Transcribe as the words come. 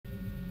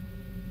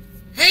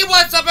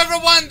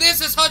everyone,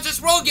 this is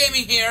Hutch's Road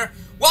Gaming here.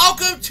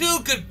 Welcome to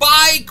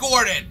Goodbye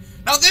Gordon.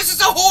 Now this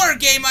is a horror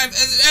game,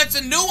 that's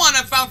a new one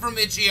I found from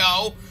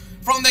Itch.io.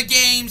 From the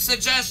game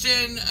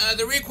suggestion,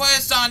 the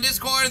request on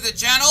Discord, the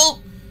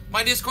channel,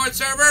 my Discord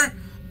server.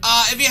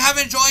 If you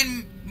haven't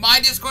joined my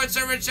Discord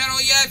server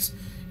channel yet,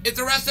 if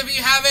the rest of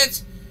you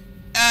haven't,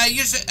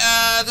 you should,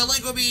 the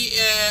link will be,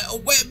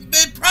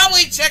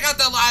 probably check out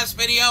the last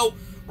video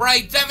where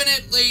I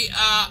definitely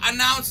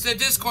announced the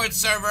Discord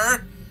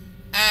server,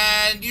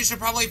 and you should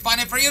probably find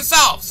it for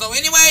yourself. So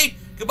anyway,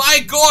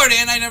 Goodbye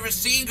Gordon. I never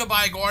seen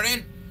Goodbye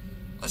Gordon.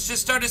 Let's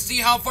just start to see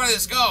how far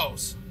this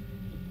goes.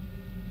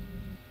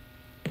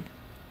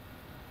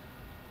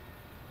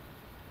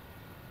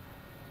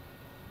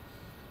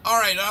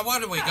 Alright, what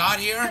do we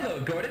got here? Hello,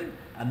 Gordon.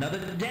 Another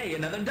day,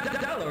 another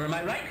dollar, am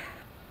I right?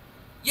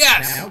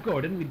 Yes! Now,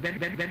 Gordon, we better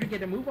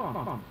get a move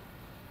on.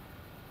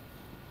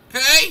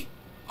 Okay.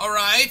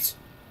 Alright.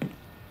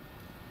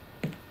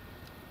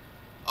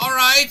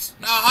 Alright.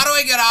 Now, how do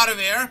I get out of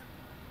here?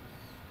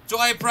 Do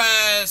I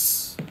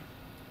press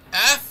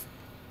F?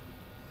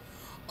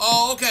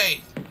 Oh,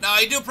 okay. Now,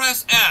 I do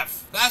press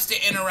F. That's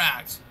to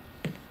interact.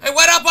 Hey,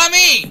 what up on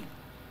me?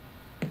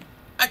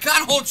 I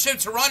can't hold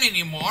shift to run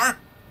anymore.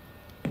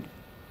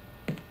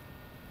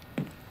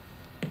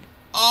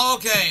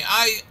 Okay,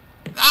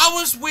 that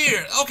was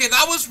weird. Okay,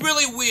 that was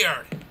really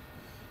weird.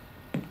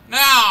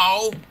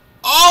 Now,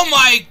 oh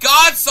my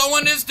God,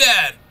 someone is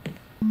dead.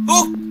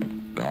 Who?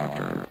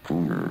 Dr.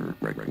 Hoover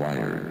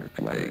required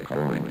play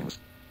coins.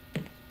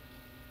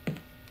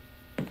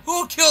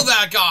 Who killed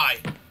that guy?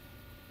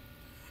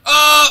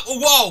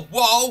 Whoa,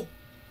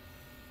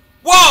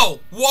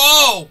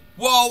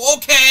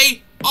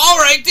 okay.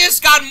 Alright, this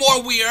got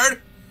more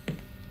weird.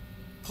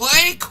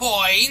 Play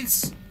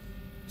coins.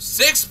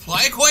 6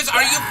 play coins?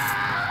 Are you...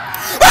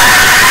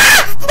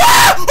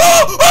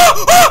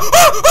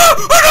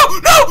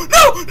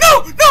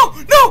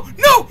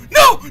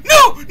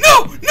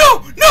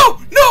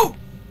 No!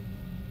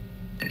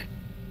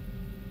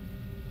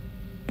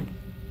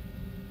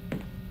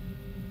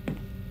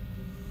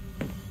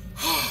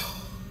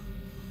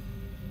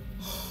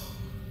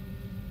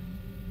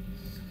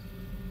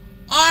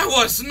 I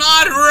was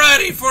not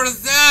ready for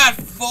that,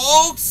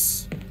 folks!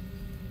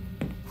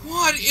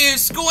 What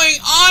is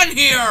going on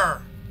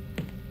here?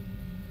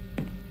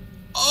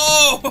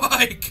 Oh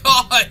my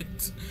God!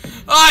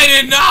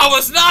 I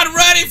was not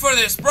ready for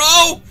this,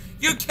 bro!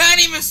 You can't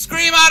even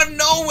scream out of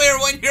nowhere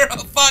when you're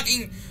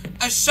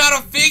a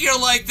shadow figure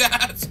like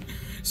that!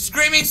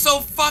 Screaming so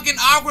fucking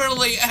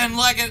awkwardly and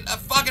like a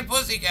fucking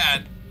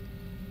pussycat.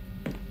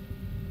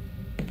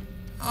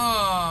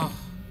 Oh.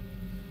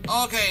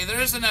 Okay,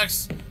 there's the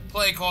next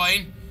play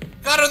coin.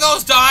 God, are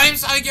those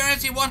dimes? I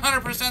guarantee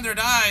 100% they're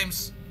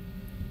dimes.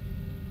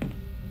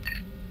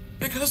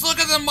 Because look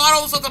at the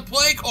models of the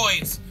play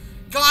coins.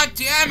 God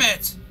damn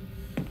it.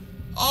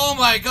 Oh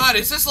my God,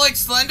 is this like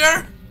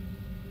Slender?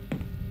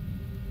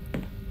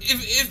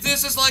 If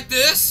this is like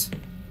this?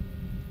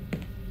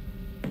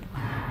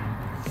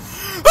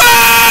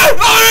 Ah!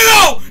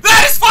 Oh no!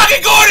 That is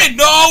fucking Gordon!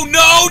 No!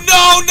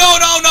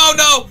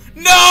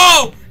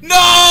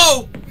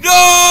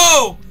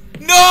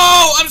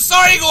 I'm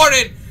sorry,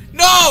 Gordon!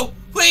 No!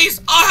 Please!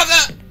 I'll have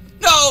that!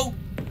 No!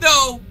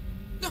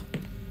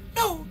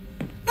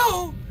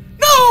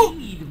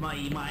 Need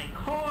my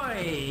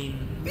coin.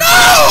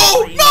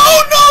 No!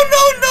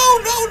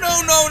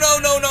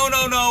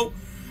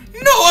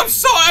 No,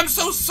 I'm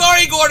so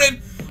sorry,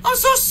 Gordon! I'm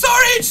so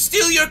sorry to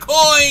steal your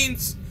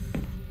coins!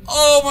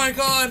 Oh my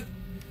God!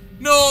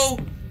 No!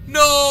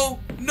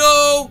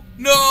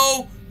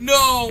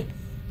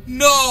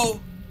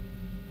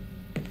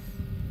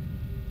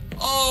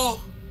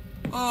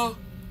 Oh.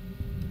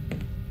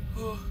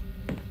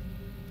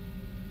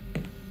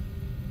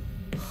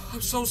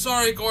 I'm so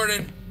sorry,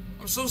 Gordon.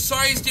 I'm so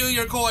sorry to steal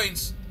your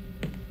coins.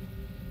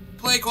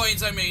 Play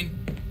coins, I mean.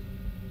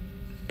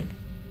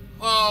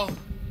 Well,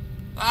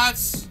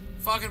 that's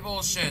fucking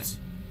bullshit.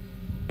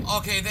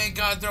 Okay, thank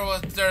God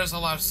there's a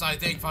left side.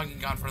 Thank fucking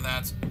God for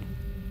that.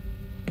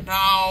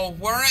 Now,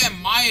 where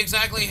am I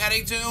exactly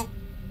heading to?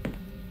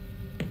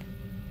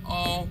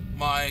 Oh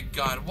my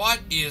God, what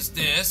is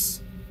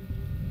this?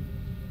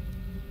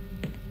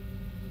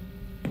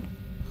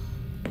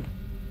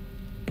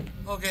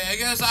 Okay, I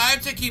guess I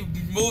have to keep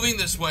moving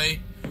this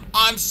way.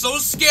 I'm so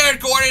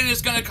scared Gordon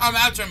is gonna come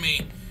after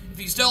me if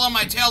he's still on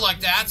my tail like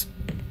that.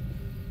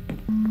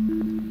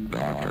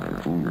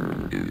 Dr.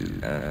 Hoover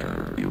is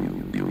after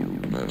you. You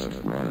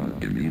must run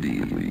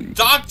immediately.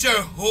 Dr.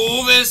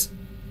 Hoover is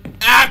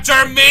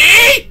after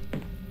me?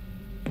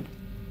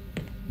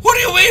 What do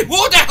you mean?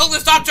 Who the hell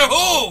is Dr.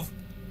 Hoover?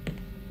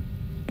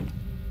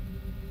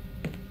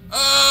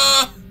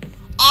 Aha!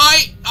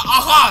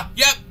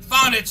 Yep,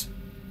 found it.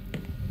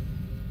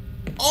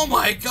 Oh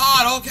my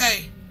God,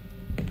 okay.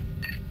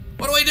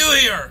 What do I do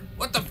here?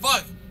 What the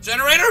fuck?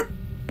 Generator?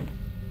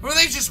 Or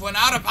they just went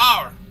out of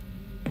power?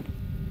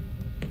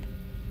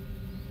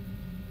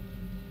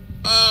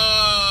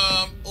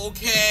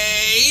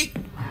 Okay.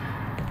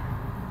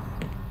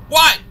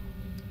 What?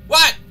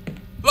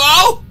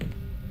 Hello?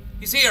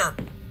 He's here.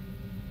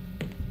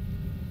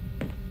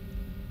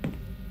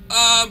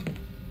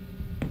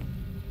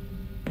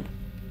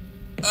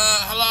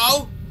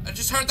 Hello? I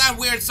just heard that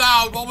weird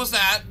sound. What was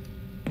that?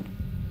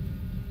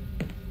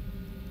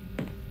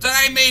 Did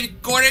I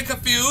make Gordon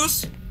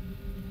confused?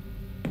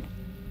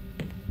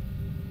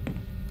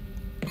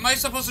 Am I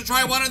supposed to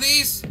try one of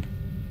these?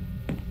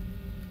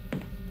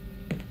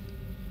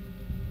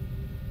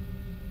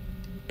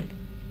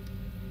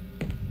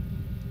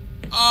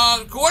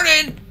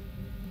 Gordon!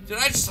 Did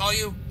I just saw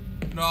you?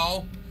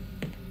 No.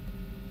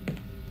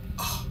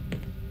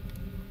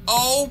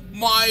 Oh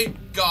my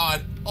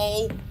god.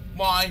 Oh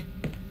my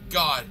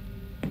god.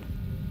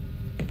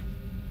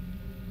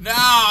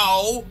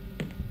 Now...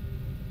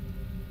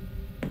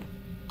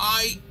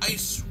 I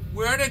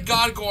swear to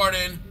God,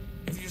 Gordon,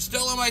 if you're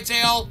still in my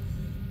tail,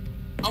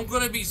 I'm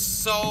gonna be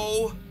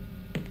so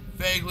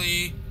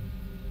vaguely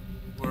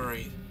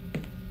worried.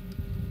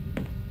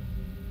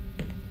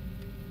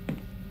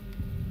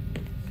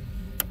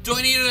 Do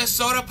I need a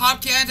soda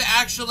pop can to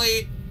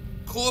actually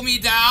cool me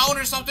down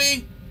or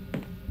something?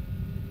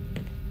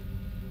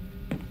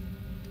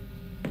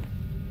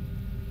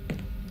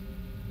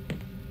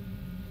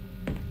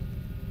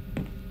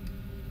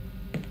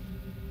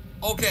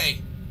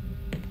 Okay.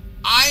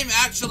 I'm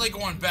actually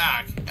going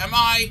back. Am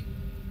I?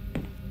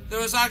 There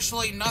was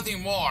actually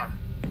nothing more.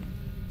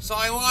 So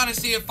I want to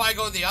see if I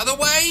go the other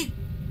way.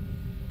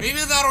 Maybe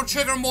that'll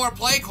trigger more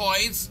play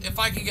coins if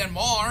I can get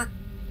more.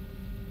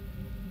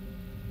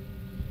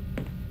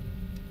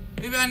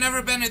 Maybe I've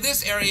never been in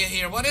this area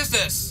here. What is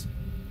this?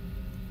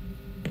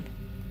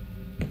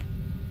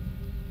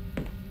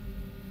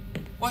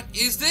 What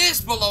is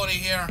this baloney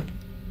here?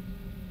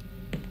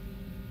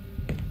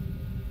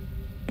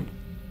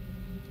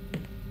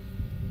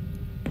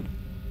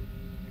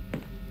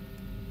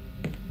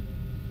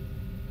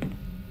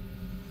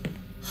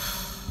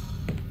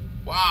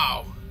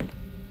 Wow.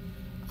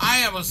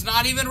 I was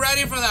not even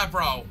ready for that,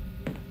 bro.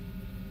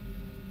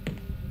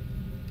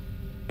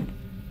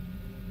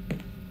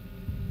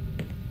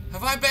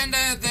 Have I been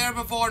there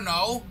before?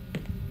 No.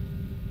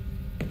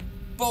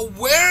 But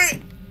where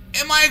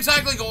am I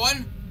exactly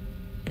going?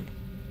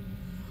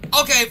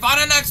 Okay,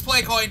 found the next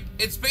play coin.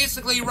 It's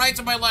basically right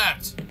to my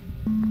left.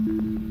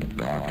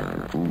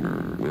 Dr.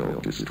 Hoover will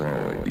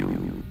destroy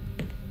you.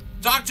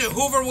 Dr.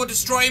 Hoover will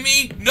destroy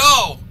me?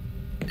 No!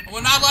 I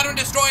will not let him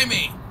destroy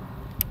me.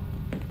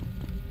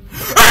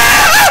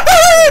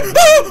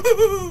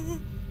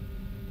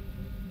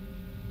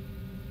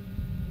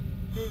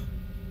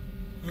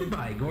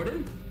 Goodbye,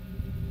 Gordon.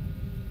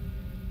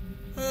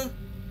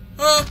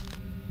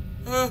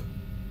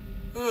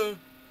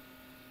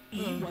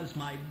 He was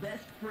my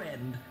best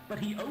friend, but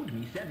he owed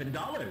me $7.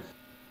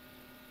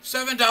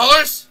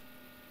 $7?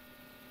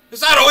 Does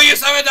that owe you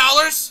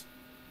 $7?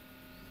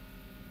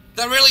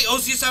 That really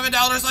owes you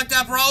 $7 like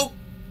that, bro?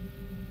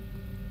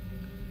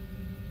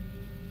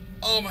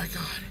 Oh my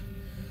god.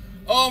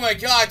 Oh my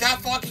god,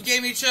 that fucking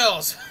gave me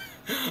chills.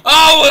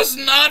 I was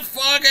not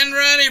fucking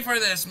ready for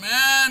this,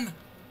 man.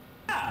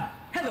 Ah,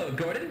 hello,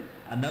 Gordon.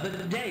 Another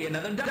day,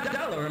 another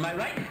dollar, am I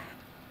right?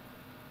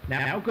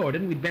 Now,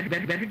 Gordon, we'd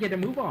better get a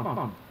move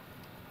on.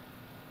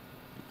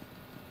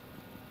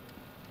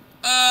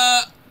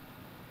 I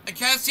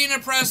can't seem to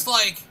press,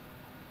 like...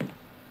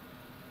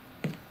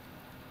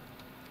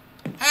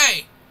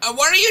 Hey,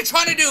 what are you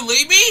trying to do,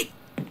 leave me?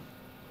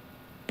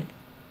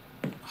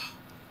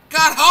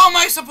 God, how am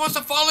I supposed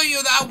to follow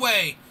you that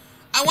way?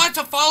 I want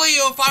to follow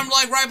you if I'm,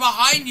 like, right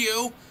behind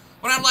you,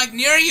 when I'm, like,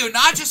 near you,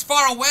 not just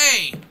far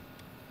away.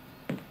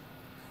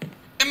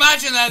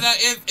 Imagine that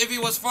if he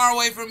was far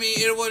away from me,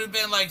 it would have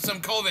been, like,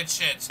 some COVID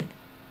shit.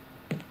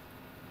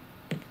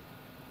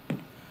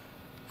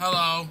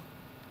 Hello.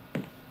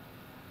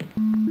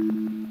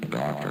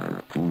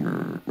 Dr.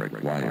 Hoover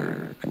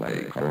required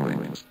play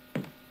coins.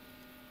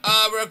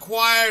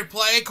 Required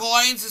play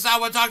coins? Is that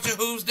what Dr.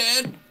 Hooves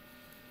did?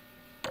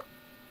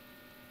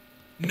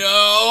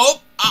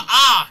 Nope.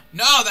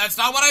 No, that's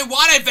not what I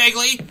wanted,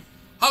 vaguely.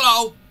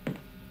 Hello.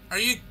 Are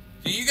you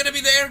gonna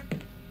be there?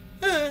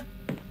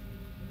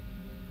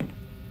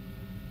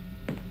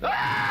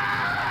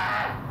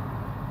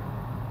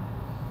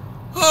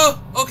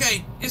 Oh,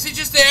 okay. Is he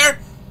just there?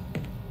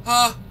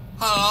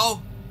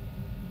 Hello?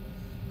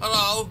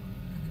 Hello?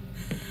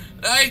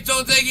 I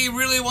don't think he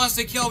really wants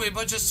to kill me,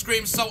 but just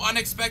screams so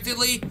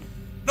unexpectedly.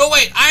 No,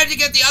 wait. I have to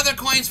get the other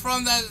coins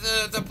from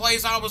the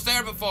place I was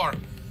there before.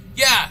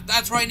 Yeah,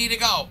 that's where I need to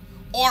go.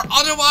 Or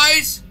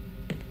otherwise,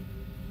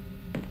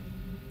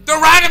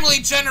 they're randomly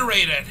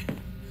generated.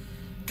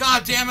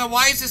 God damn it,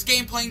 why is this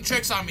game playing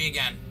tricks on me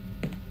again?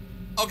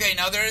 Okay,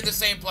 now they're in the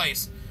same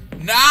place.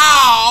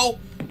 Now,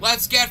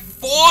 let's get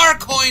 4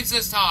 coins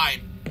this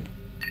time.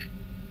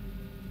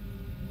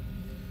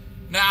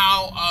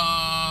 Now,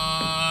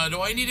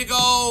 do I need to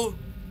go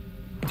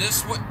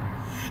this way?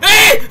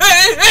 Hey!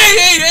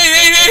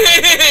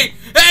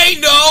 Hey,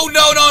 no.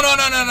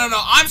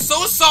 I'm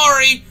so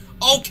sorry,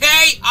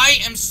 okay? I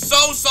am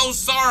so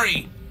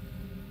sorry.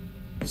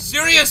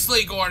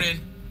 Seriously,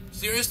 Gordon.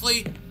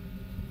 Seriously?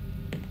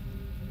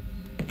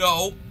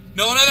 No.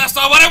 No, that's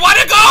not what I want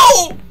to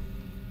go!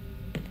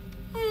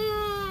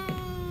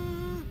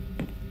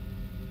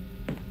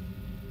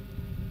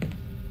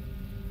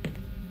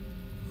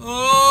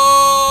 Oh!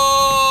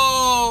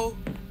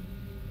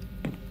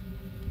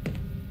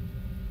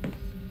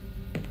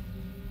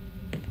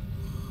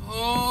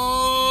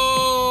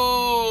 Oh!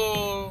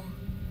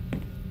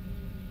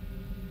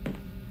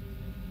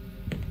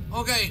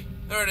 Okay,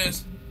 there it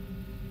is.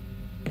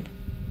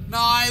 No,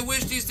 I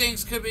wish these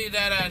things could be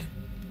dead-end.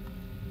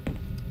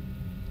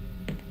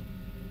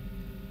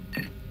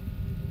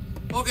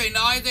 Okay,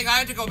 now I think I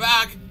have to go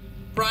back,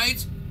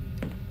 right?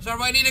 So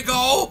I need to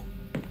go.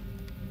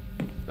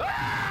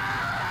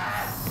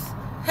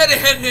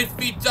 Hit,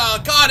 feet,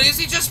 God, is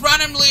he just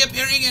randomly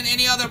appearing in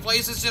any other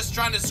places just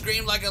trying to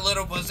scream like a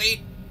little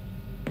pussy?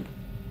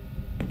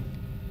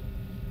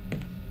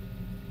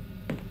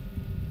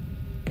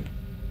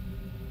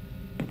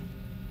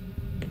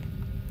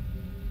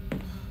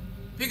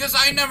 Because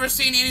I never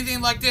seen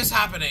anything like this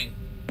happening.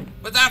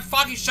 With that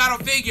fucking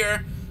shadow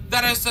figure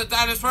that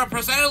is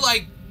represented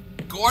like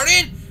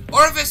Gordon?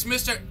 Or if it's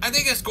I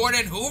think it's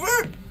Gordon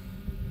Hoover?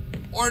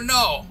 Or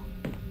no?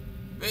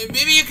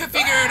 Maybe you can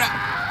figure it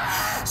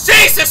out.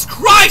 Jesus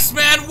Christ,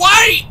 man!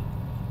 Why?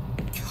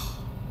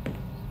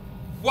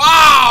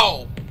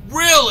 Wow!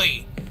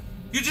 Really?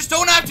 You just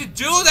don't have to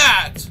do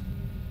that!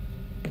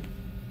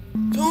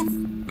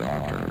 Don't...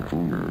 Dr.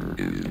 Hoover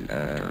is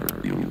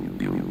after you.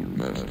 You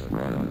must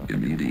run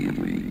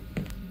immediately.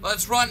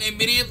 Let's run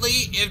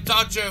immediately if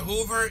Dr.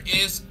 Hoover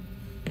is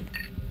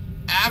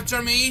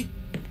after me.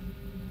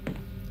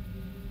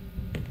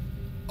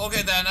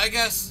 Okay then, I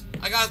guess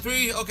I got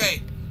 3.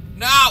 Okay.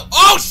 Now,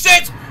 oh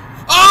shit!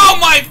 Oh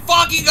my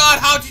fucking god,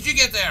 how did you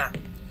get there?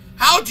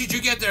 How did you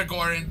get there,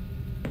 Gordon?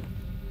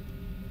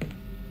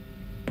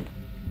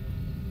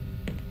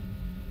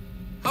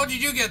 How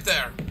did you get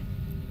there?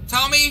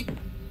 Tell me,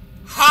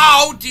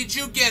 how did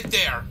you get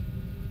there?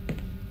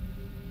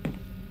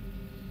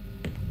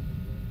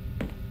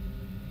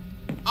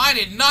 I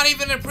did not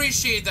even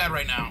appreciate that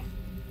right now.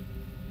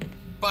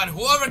 But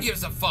whoever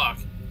gives a fuck.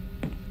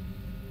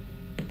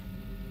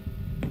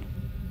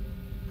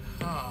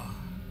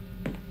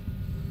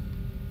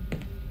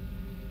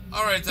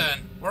 Alright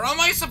then. Where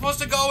am I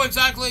supposed to go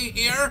exactly?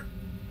 Here?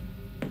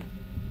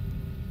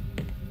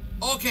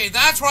 Okay,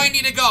 that's where I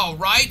need to go,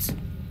 right?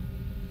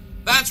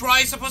 That's where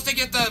I'm supposed to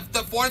get the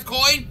 4th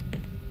coin?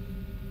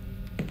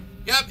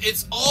 Yep,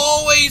 it's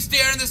always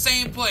there in the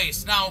same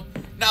place. Now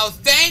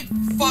thank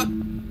fuck...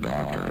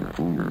 Dr.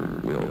 Hoover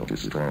will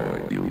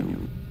destroy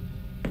you.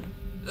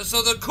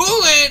 So the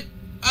coolant,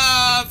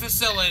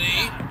 facility...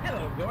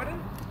 Hello,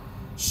 Gordon.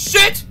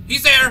 Shit!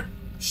 He's there!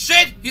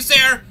 Shit! He's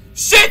there!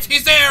 Shit!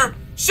 He's there!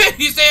 Shit!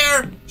 He's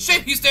there!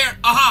 Shit! He's there!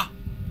 Aha!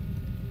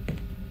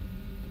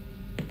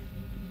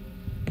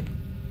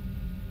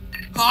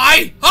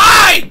 Hi!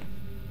 Hi!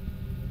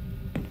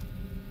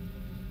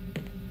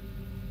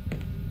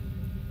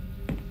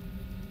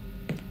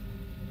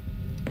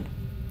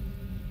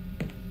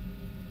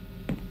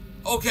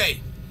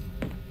 Okay.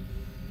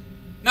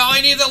 Now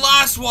I need the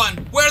last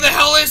one. Where the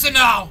hell is it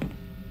now?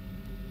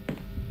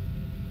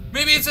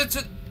 Maybe it's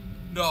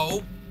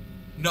No.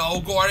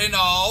 No, Gordon,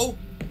 no.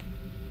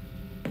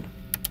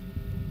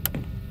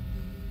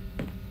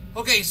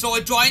 Okay, so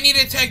do I need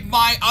to take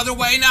my other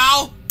way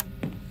now?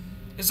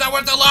 Is that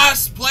what the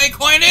last play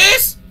coin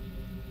is?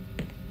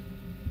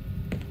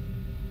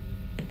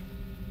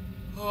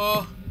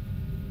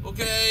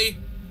 Okay.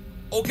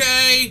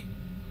 Okay.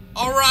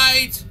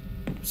 Alright.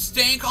 I'm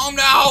staying calm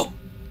now.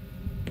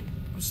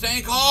 I'm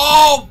staying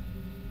calm.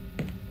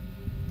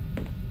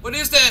 What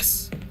is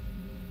this?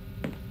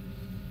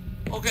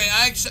 Okay,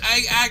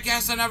 I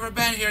guess I've never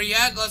been here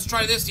yet. Let's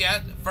try this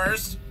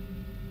first.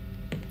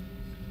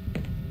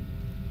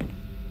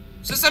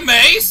 Is this a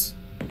maze?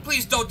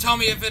 Please don't tell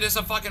me if it is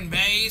a fucking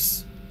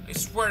maze. I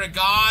swear to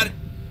God.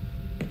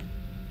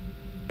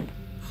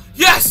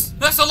 Yes!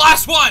 That's the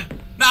last one!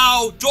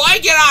 Now, do I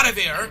get out of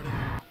here?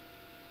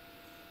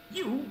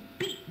 You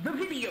beat the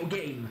video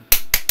game.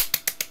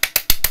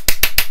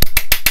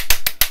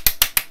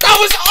 That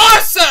was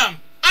awesome!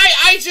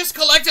 I just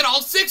collected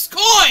all 6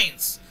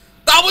 coins!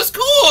 That was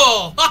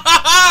cool! Ha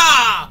ha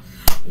ha!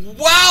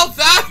 Wow,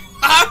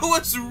 that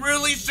was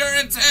really sure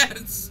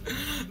intense.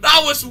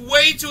 That was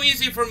way too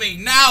easy for me.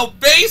 Now,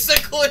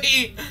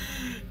 basically,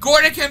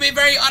 Gordon can be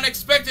very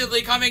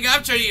unexpectedly coming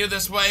after you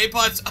this way,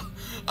 but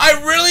I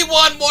really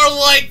want more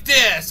like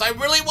this. I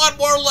really want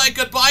more like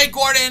Goodbye,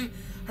 Gordon.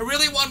 I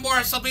really want more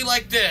of something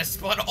like this,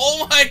 but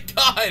oh my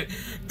god.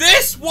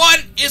 This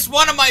one is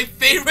one of my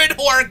favorite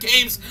horror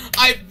games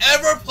I've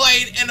ever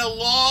played in a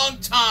long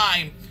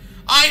time.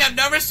 I have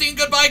never seen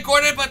Goodbye,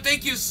 Gordon, but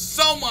thank you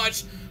so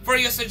much for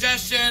your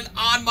suggestion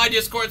on my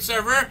Discord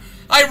server.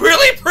 I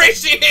really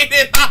appreciate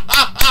it.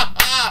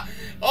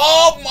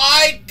 Oh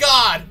my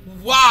god.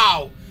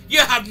 Wow.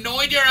 You have no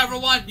idea,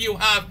 everyone. You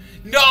have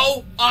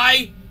no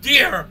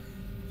idea.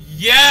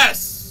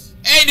 Yes.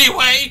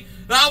 Anyway,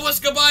 that was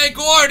Goodbye,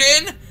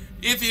 Gordon.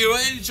 If you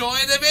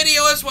enjoyed the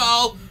video as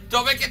well,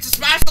 Don't forget to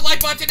smash the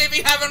like button if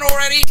you haven't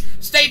already.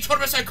 Stay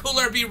 20%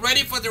 cooler. Be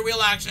ready for the real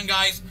action,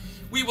 guys.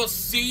 We will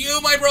see you,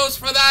 my bros,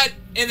 for that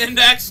in the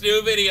next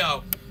new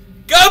video.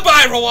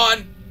 Goodbye,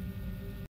 everyone.